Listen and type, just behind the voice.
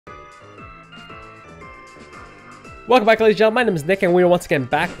Welcome back, ladies and gentlemen. My name is Nick, and we are once again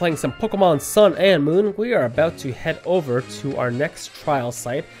back playing some Pokemon Sun and Moon. We are about to head over to our next trial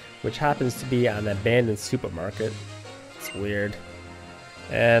site, which happens to be an abandoned supermarket. It's weird.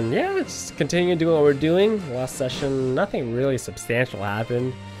 And yeah, just continuing doing what we're doing. Last session, nothing really substantial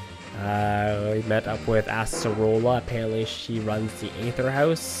happened. We met up with ALOLA. Apparently she runs the Aether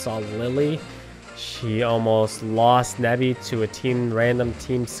House. Saw Lily. She almost lost Nevi to a random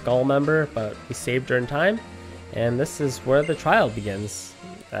Team Skull member, but we saved her in time. And this is where the trial begins,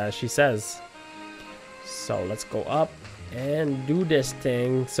 as she says. So let's go up and do this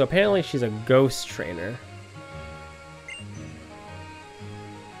thing. So apparently she's a ghost trainer.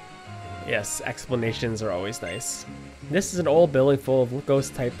 Yes, explanations are always nice. This is an old building full of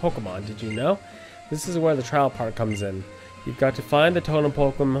ghost type Pokemon, did you know? This is where the trial part comes in. You've got to find the totem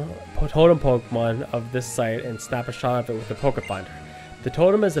Pokemon of this site and snap a shot of it with a Pokefinder. The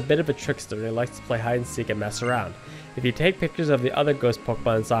totem is a bit of a trickster and he likes to play hide and seek and mess around. If you take pictures of the other ghost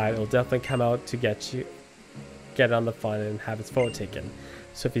Pokemon inside, it'll definitely come out to get on the fun and have its photo taken.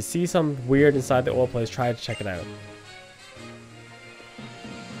 So if you see something weird inside the old place, try to check it out.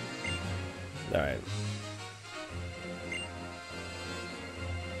 Alright.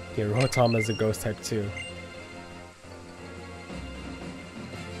 Yeah, Rotom is a ghost type too.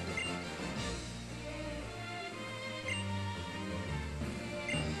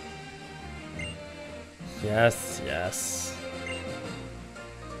 Yes, yes.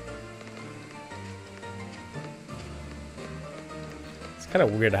 It's kind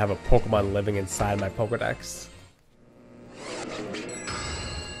of weird to have a Pokemon living inside my Pokedex.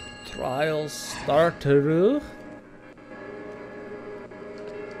 Trial starter.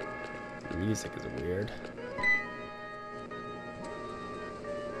 The music is weird.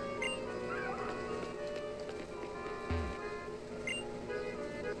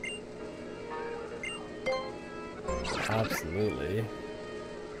 Absolutely.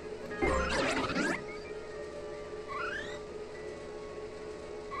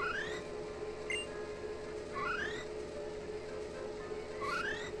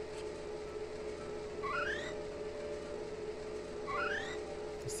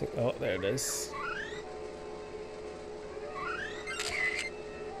 This thing, oh, there it is.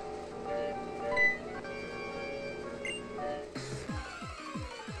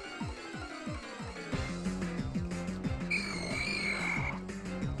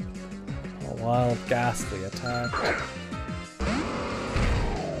 Wild, ghastly attack.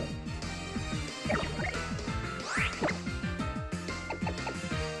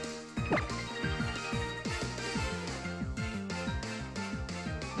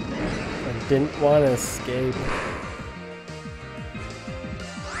 I didn't want to escape.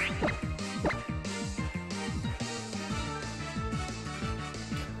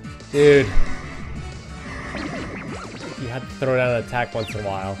 Dude. You had to throw down an attack once in a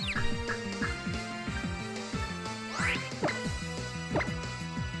while.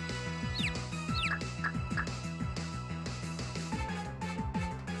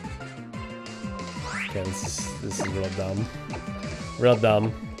 Okay, this is real dumb. Real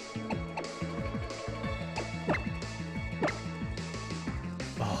dumb.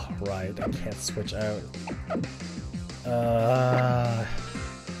 Oh, right. I can't switch out.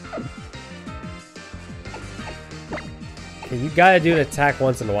 Okay, you gotta do an attack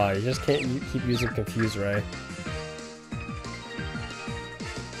once in a while. You just can't keep using Confuse Ray.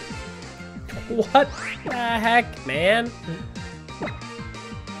 What the heck, man?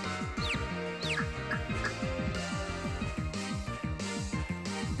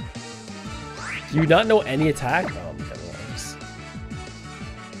 Do you not know any attack? Oh my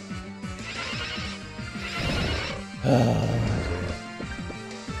god.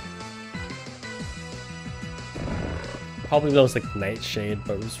 Probably knows like Nightshade,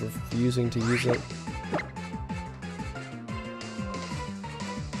 but was refusing to use it.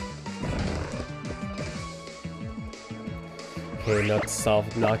 Okay, note to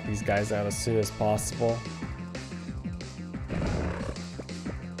self, knock these guys out as soon as possible.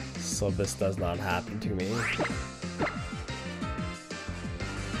 So this does not happen to me.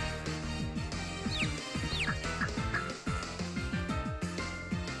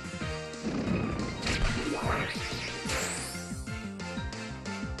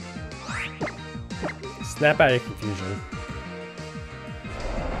 Snap out of your confusion.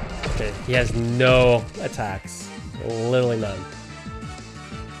 Okay, he has no attacks. Literally none.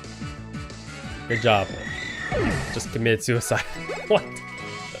 Good job. Just committed suicide. What?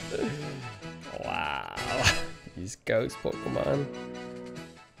 Wow. These ghost Pokemon.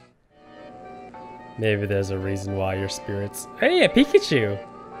 Maybe there's a reason why your spirits... Hey, a Pikachu!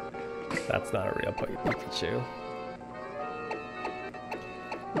 That's not a real Pikachu.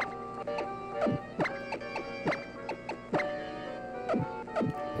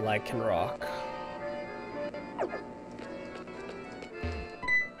 Lycanroc.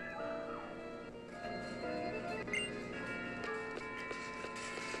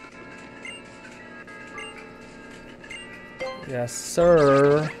 Yes,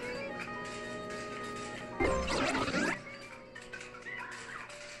 sir.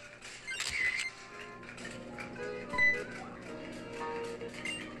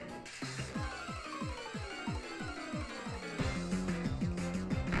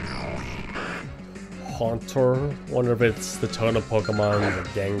 Haunter. Wonder if it's the totem Pokemon, the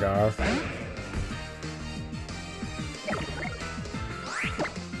Gengar.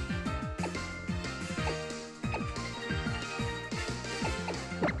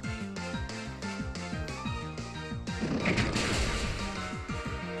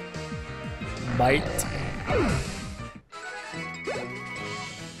 Bite.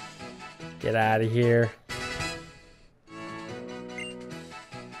 Get out of here.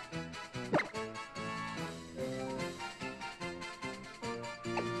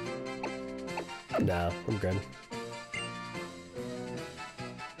 No, I'm good.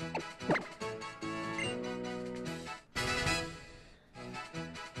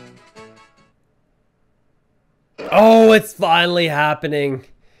 Oh, it's finally happening.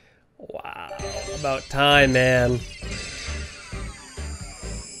 Wow. About time, man.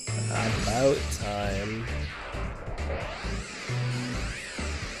 About time.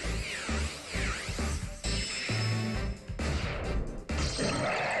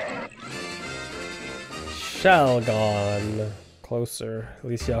 Shelgon. Closer. At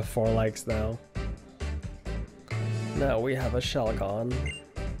least you have 4 likes now. Now we have a Shelgon.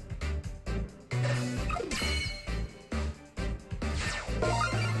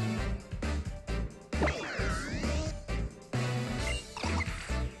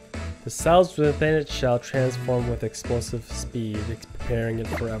 The cells within it shall transform with explosive speed, preparing it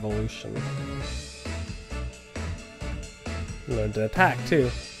for evolution. Learn to attack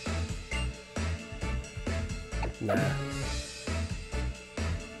too. Nah.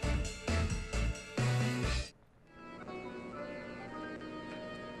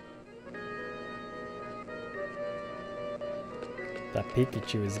 That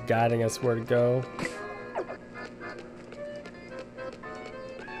Pikachu is guiding us where to go.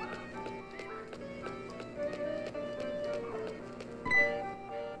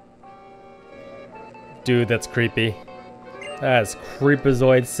 Dude, that's creepy. That's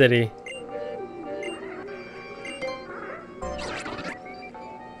Creepazoid City.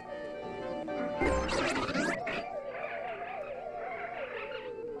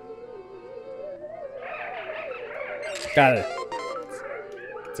 Got it.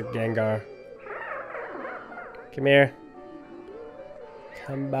 It's a Gengar. Come here.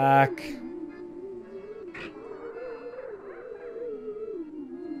 Come back.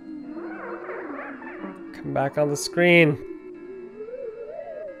 Come back on the screen.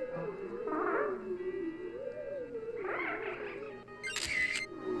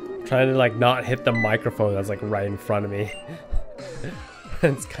 I'm trying to like not hit the microphone that's like right in front of me.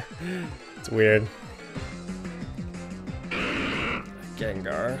 It's weird.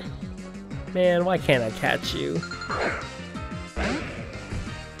 Gengar. Man, why can't I catch you?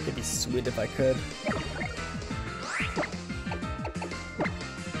 It'd be sweet if I could.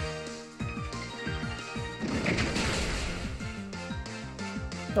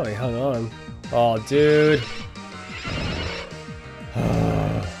 Oh, he hung on. Oh, dude.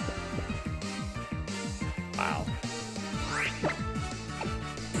 Wow.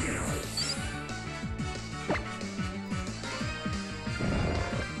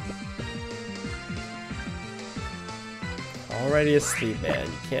 Already asleep, man.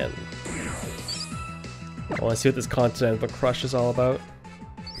 You can't. I want to see what this Continental Crush is all about.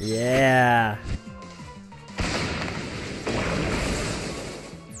 Yeah.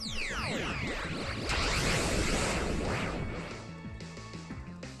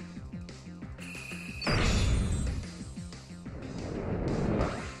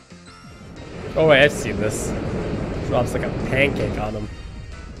 Oh wait, I've seen this. Drops like a pancake on him.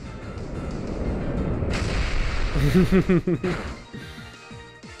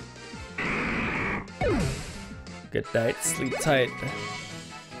 Good night, sleep tight.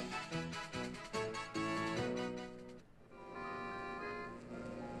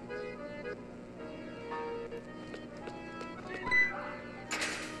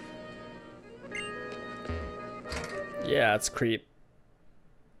 Yeah, it's creep.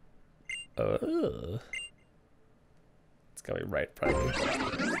 It's gonna be right in front of me.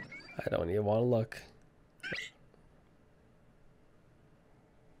 I don't even want to look.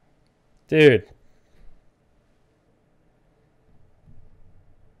 Dude.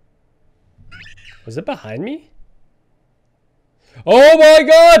 Was it behind me? Oh my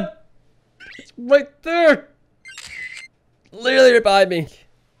god! It's right there! Literally right behind me.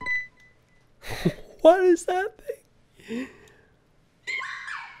 What is that thing?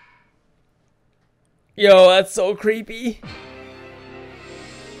 Yo, that's so creepy.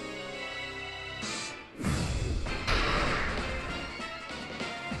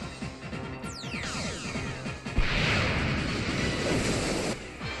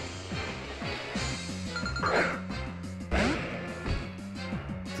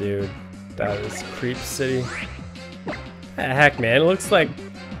 Dude, that is Creep City. Heck, man, it looks like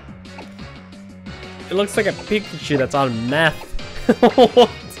a Pikachu that's on meth. What?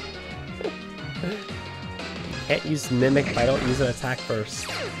 Can't use Mimic if I don't use an attack first.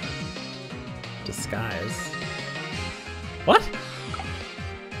 Disguise. What?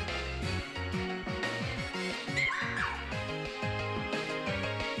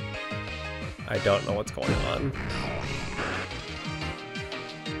 I don't know what's going on.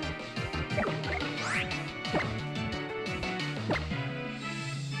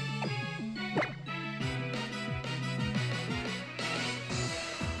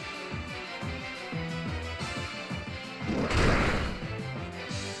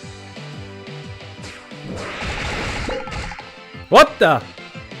 What the?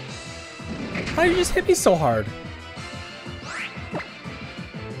 How did you just hit me so hard?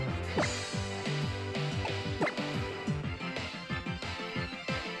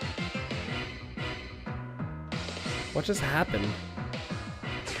 What just happened?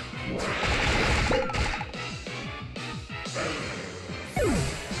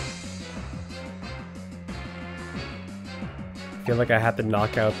 I feel like I had to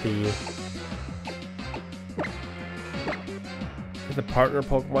knock out the partner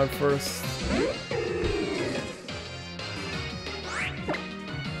Pokemon first.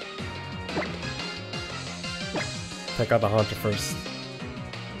 Take out the Haunter first.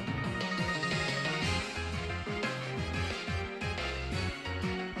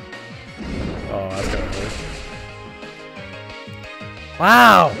 Oh, that's gonna hurt.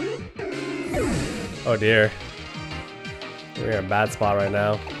 Wow! Oh dear. We're in a bad spot right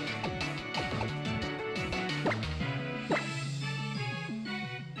now.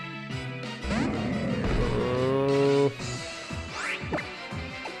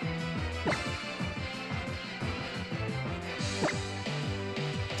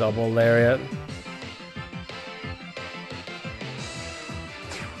 Double lariat.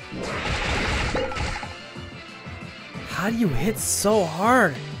 How do you hit so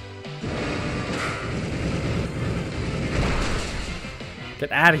hard?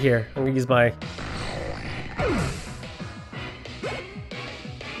 Get out of here. I'm gonna use my...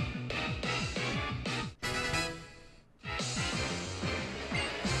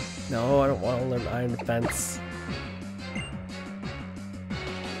 No, I don't want to learn Iron Defense.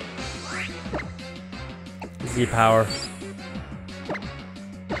 Z-Power.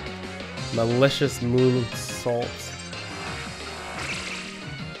 Malicious Moon Salt.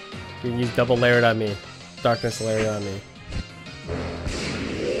 You can use double lariat on me. Darkness lariat on me.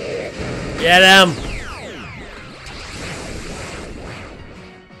 Get him!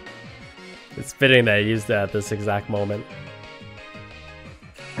 It's fitting that I used that at this exact moment.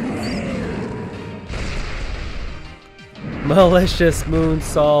 Malicious Moon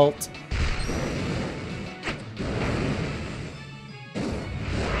Salt.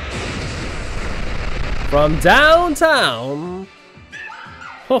 From downtown.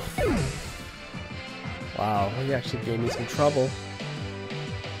 Oof. Wow, he actually gave me some trouble.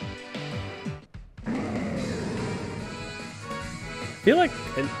 I feel like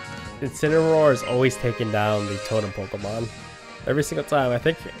Incineroar is always taking down the totem Pokemon. Every single time. I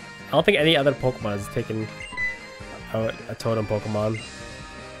don't think any other Pokemon has taken out a totem Pokemon.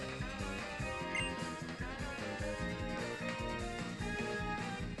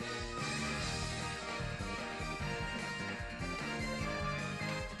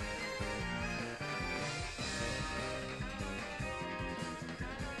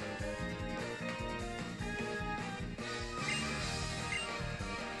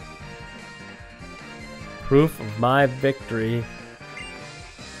 Proof of my victory.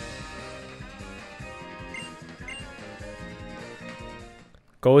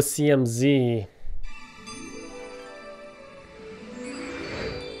 Go CMZ.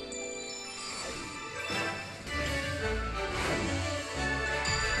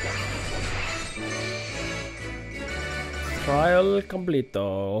 Trial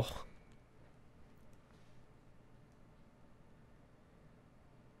completo.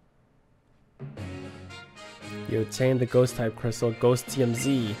 You obtain the Ghost type crystal, Ghost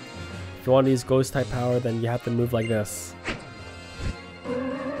TMZ. If you want to use ghost type power, then you have to move like this.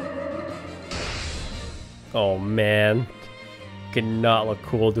 Oh man. Could not look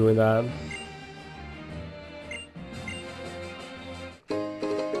cool doing that.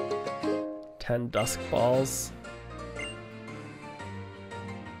 Ten dusk balls.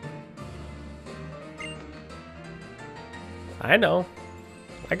 I know.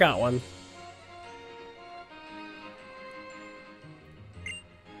 I got one.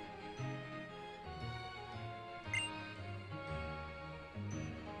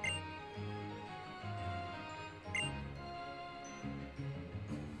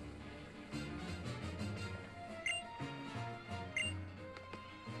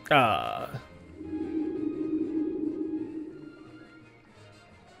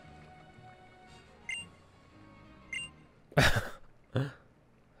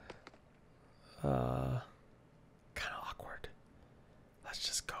 Kind of awkward. Let's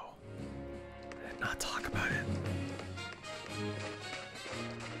just go and not talk about it.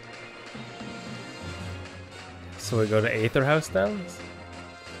 So we go to Aether House now?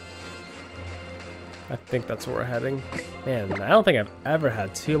 I think that's where we're heading. Man, I don't think I've ever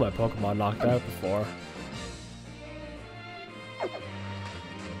had two of my Pokemon knocked out before.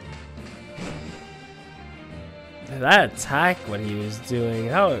 That attack, what he was doing,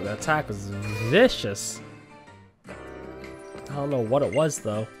 that attack was vicious. I don't know what it was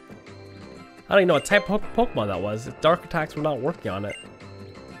though. I don't even know what type of Pokemon that was. The dark attacks were not working on it.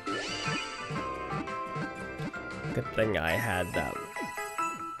 Good thing I had that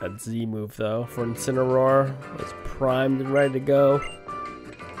Z move though for Incineroar. It's primed and ready to go.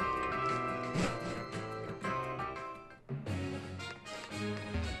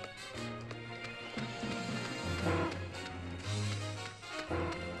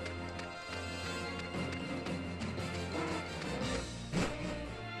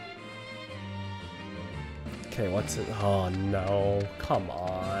 Okay, what's it? Oh no, come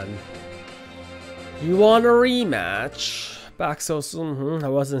on. You want a rematch? Back so soon? I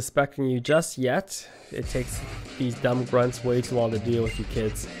wasn't expecting you just yet. It takes these dumb grunts way too long to deal with you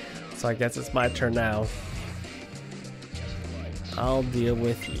kids. So I guess it's my turn now. I'll deal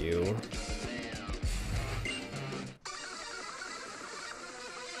with you.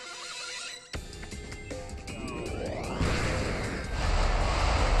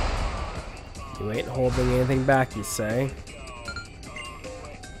 You ain't holding anything back, you say?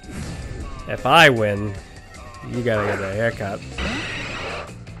 If I win, you gotta get a haircut.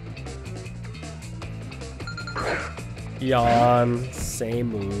 Yawn, same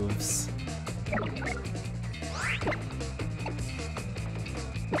moves.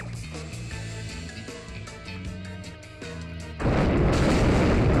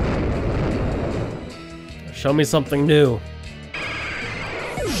 Show me something new.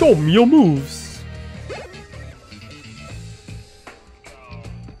 Show me your moves.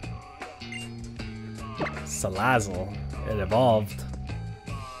 Salazzle, it evolved.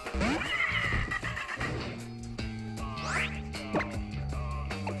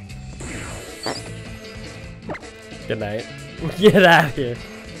 Good night. Get out of here.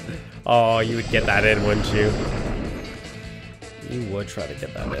 Oh, you would get that in, wouldn't you? You would try to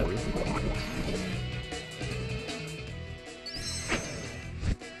get that in.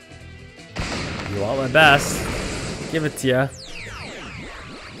 You want my best. Give it to ya.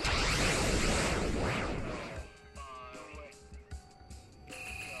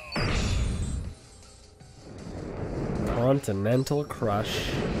 Continental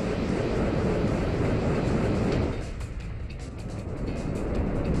Crush.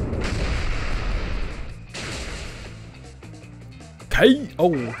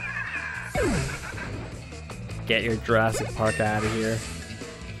 Oh! Get your Jurassic Park out of here.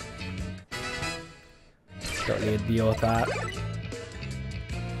 Don't need to deal with that.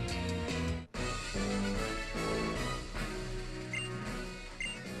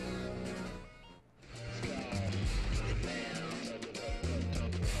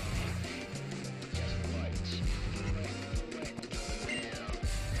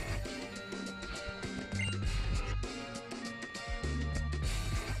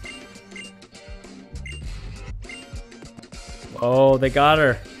 Oh, they got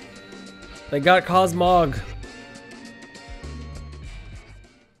her. They got Cosmog.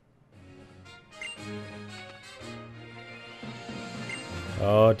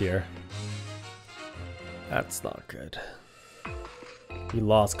 Oh dear. That's not good. You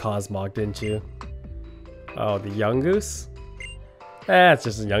lost Cosmog, didn't you? Oh, the young goose? Eh, it's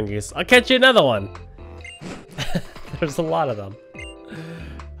just a young goose. I'll catch you another one. There's a lot of them.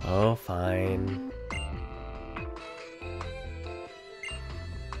 Oh, fine.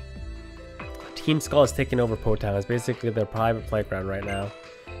 Team Skull is taking over Po Town. It's basically their private playground right now.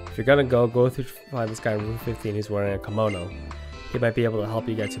 If you're gonna go through find this guy in room 15. He's wearing a kimono. He might be able to help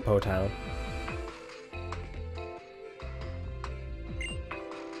you get to Po Town.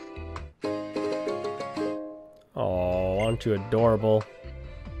 Oh, aren't you adorable?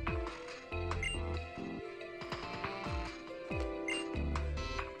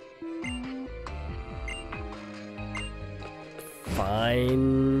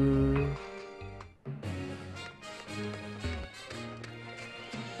 Fine.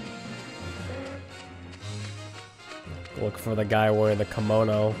 Look for the guy wearing the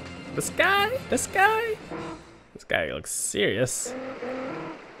kimono. This guy? This guy? This guy looks serious.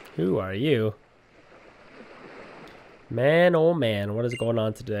 Who are you? Man, oh man, what is going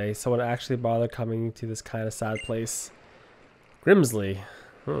on today? Someone actually bothered coming to this kind of sad place. Grimsley.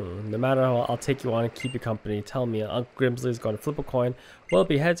 No matter how, I'll take you on and keep you company. Tell me, Uncle Grimsley is going to flip a coin. Will it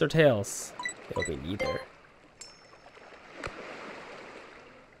be heads or tails? It'll be neither.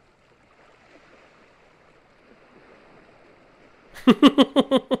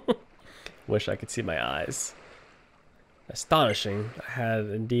 Wish I could see my eyes. Astonishing. I had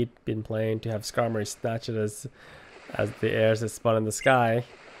indeed been planning to have Skarmory snatch it as the airs had spun in the sky.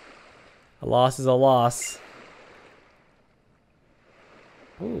 A loss is a loss.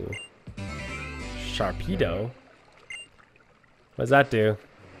 Ooh. Sharpedo? What does that do?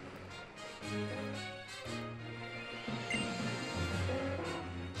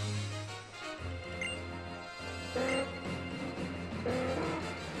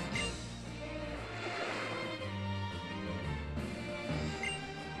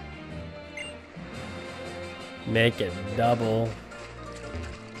 Make it double.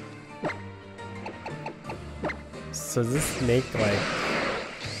 So does this make like...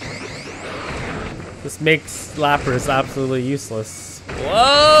 This makes Lapras absolutely useless.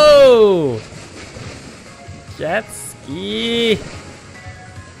 Whoa! Jet ski!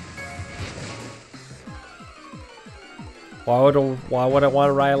 Why would I want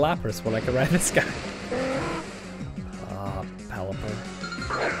to ride a Lapras when I can ride this guy? Ah, Pelipper.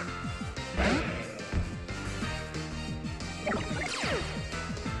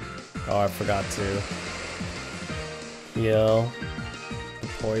 Oh, I forgot to heal the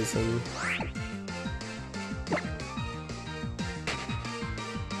poison.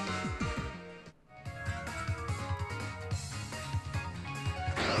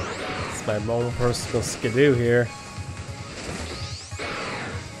 It's my own personal skidoo here.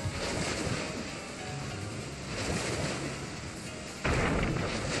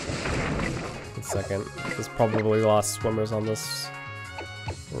 One second. There's probably lost swimmers on this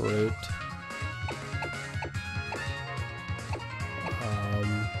route.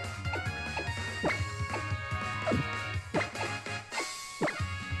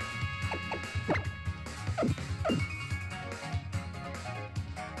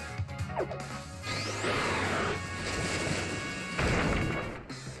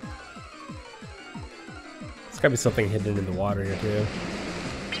 There's gotta be something hidden in the water here too.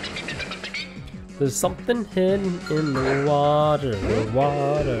 There's something hidden in the water,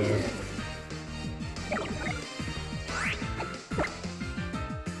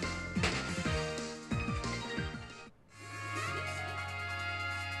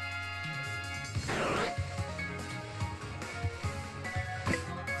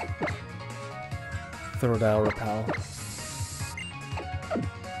 Throw down repel.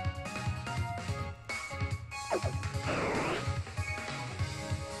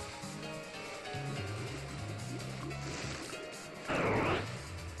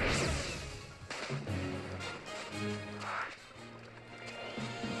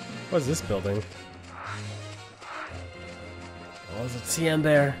 What is this building? Oh, there's a TM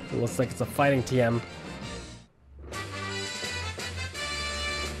there. It looks like it's a fighting TM.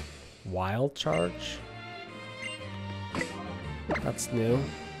 Wild charge? That's new.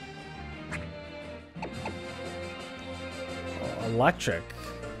 Oh, electric.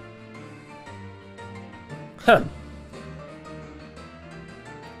 Huh.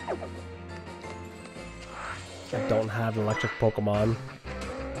 I don't have an electric Pokemon.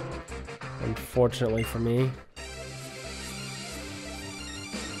 Unfortunately for me.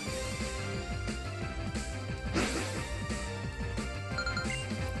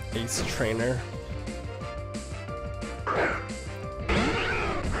 Ace Trainer.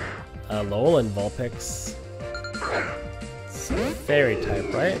 ALOLA Vulpix. It's fairy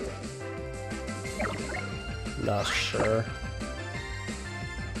type, right? Not sure.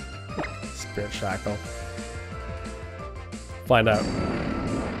 Spirit Shackle. Find out.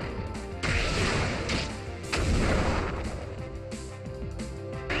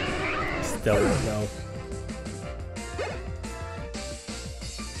 still won't know.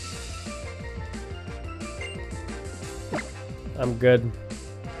 I'm good.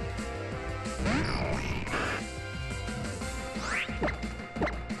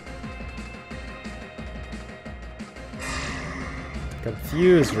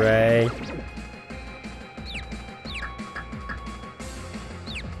 Confused, Ray.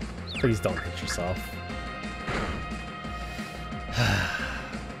 Please don't hit yourself.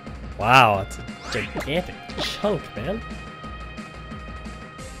 Wow, it's a gigantic chunk, man.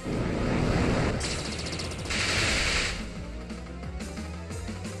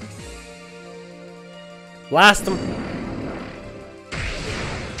 Blast him!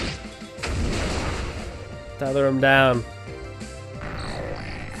 Tether him down.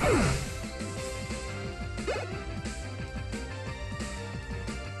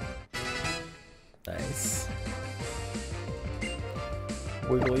 Nice.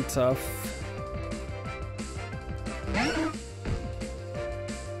 Wiggly tough.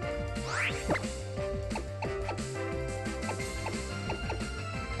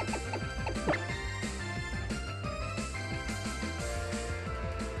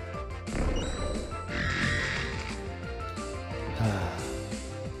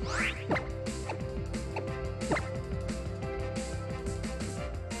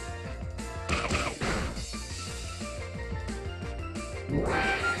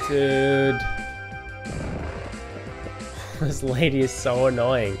 Dude. This lady is so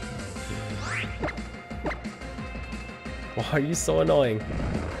annoying. Why are you so annoying?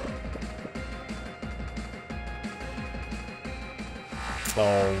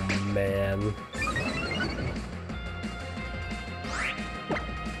 Oh man.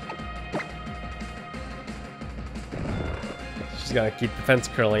 She's gonna keep the fence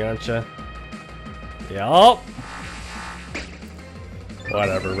curling, aren't you? Yup.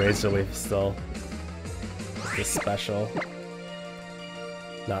 Whatever, Razor Leaf still. Just special.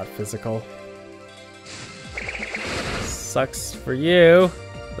 Not physical. Sucks for you.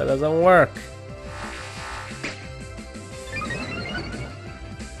 That doesn't work.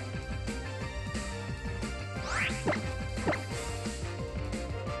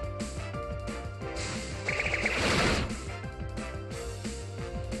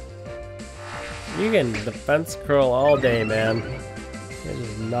 You can defense curl all day, man. It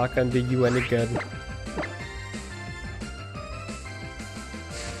is not gonna do you any good.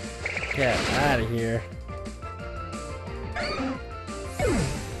 Get out of here.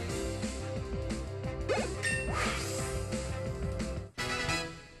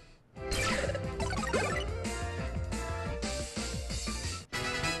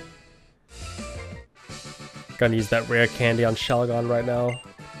 Gonna use that rare candy on Shelgon right now,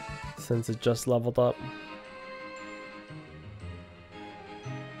 since it just leveled up.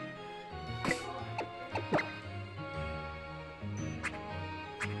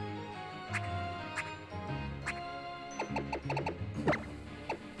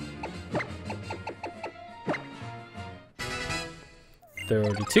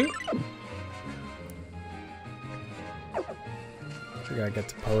 We gotta get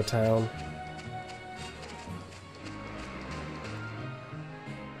to Po Town.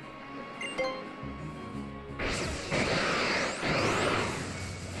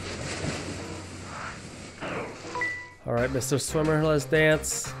 Alright, Mr. Swimmer, let's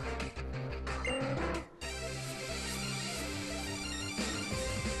dance.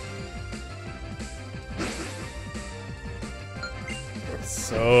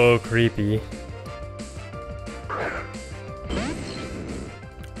 So creepy.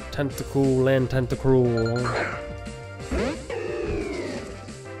 Tentacle and tentacruel.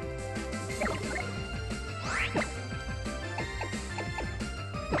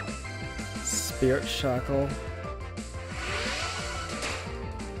 Spirit shackle.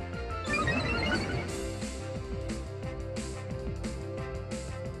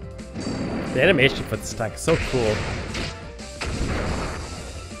 The animation for this attack is so cool.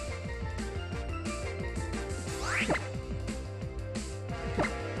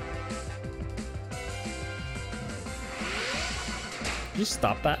 Did you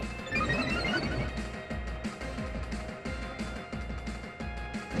stop that?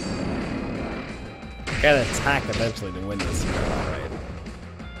 Gotta attack eventually to win this. Right.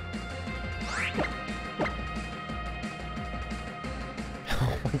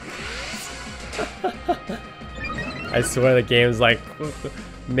 I swear the game's like,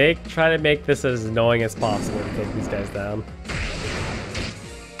 try to make this as annoying as possible to take these guys down.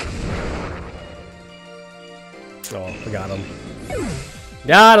 Oh, we got him.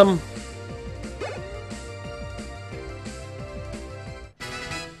 Got him!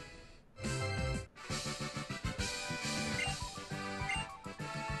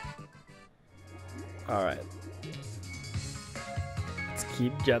 Alright. Let's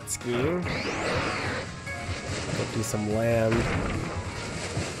keep jet skiing. Go do some land.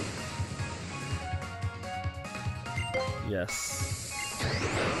 Yes.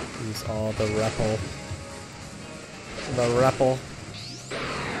 Use all the repel. The repel.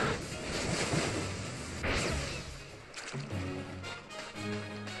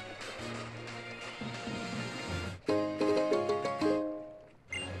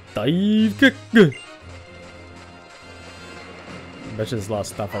 Dive kick. I bet you there's a lot of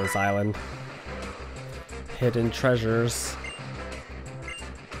stuff on this island. Hidden treasures.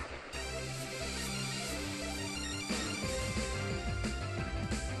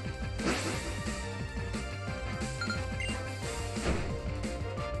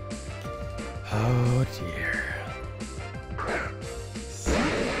 Oh dear.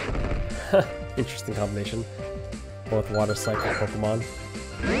 Interesting combination. Both water cycle Pokemon.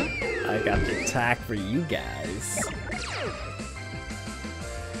 I got the attack for you guys.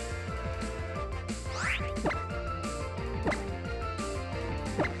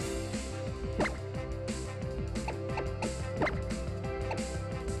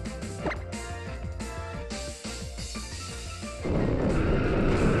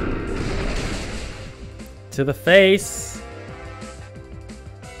 To the face.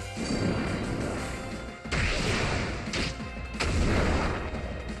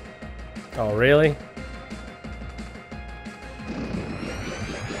 Oh, really?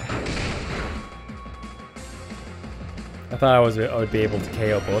 I thought I would be able to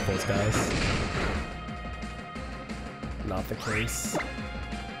KO both those guys. Not the case.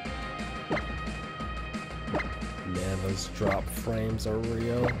 Man, those drop frames are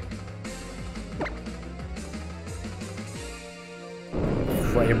real.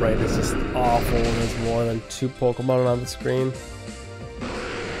 Frame rate is just awful when there's more than 2 Pokemon on the screen.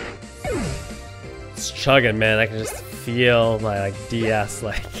 It's chugging, man. I can just feel my DS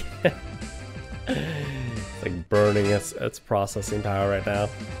like like burning its processing power right now.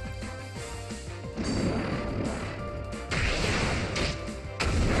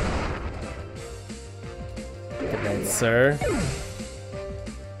 Good night, sir.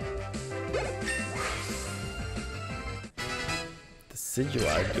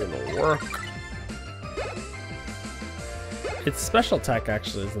 Decidueye doing the work. Its special attack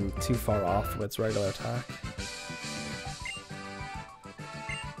actually isn't too far off from its regular attack.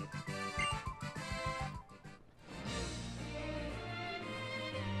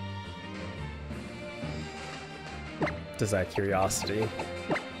 Just out of curiosity.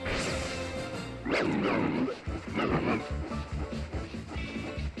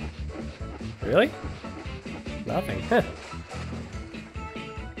 Really? Nothing. Huh.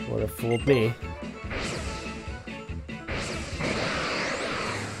 Would have fooled me.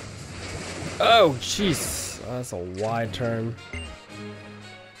 Oh, jeez. Oh, that's a wide turn.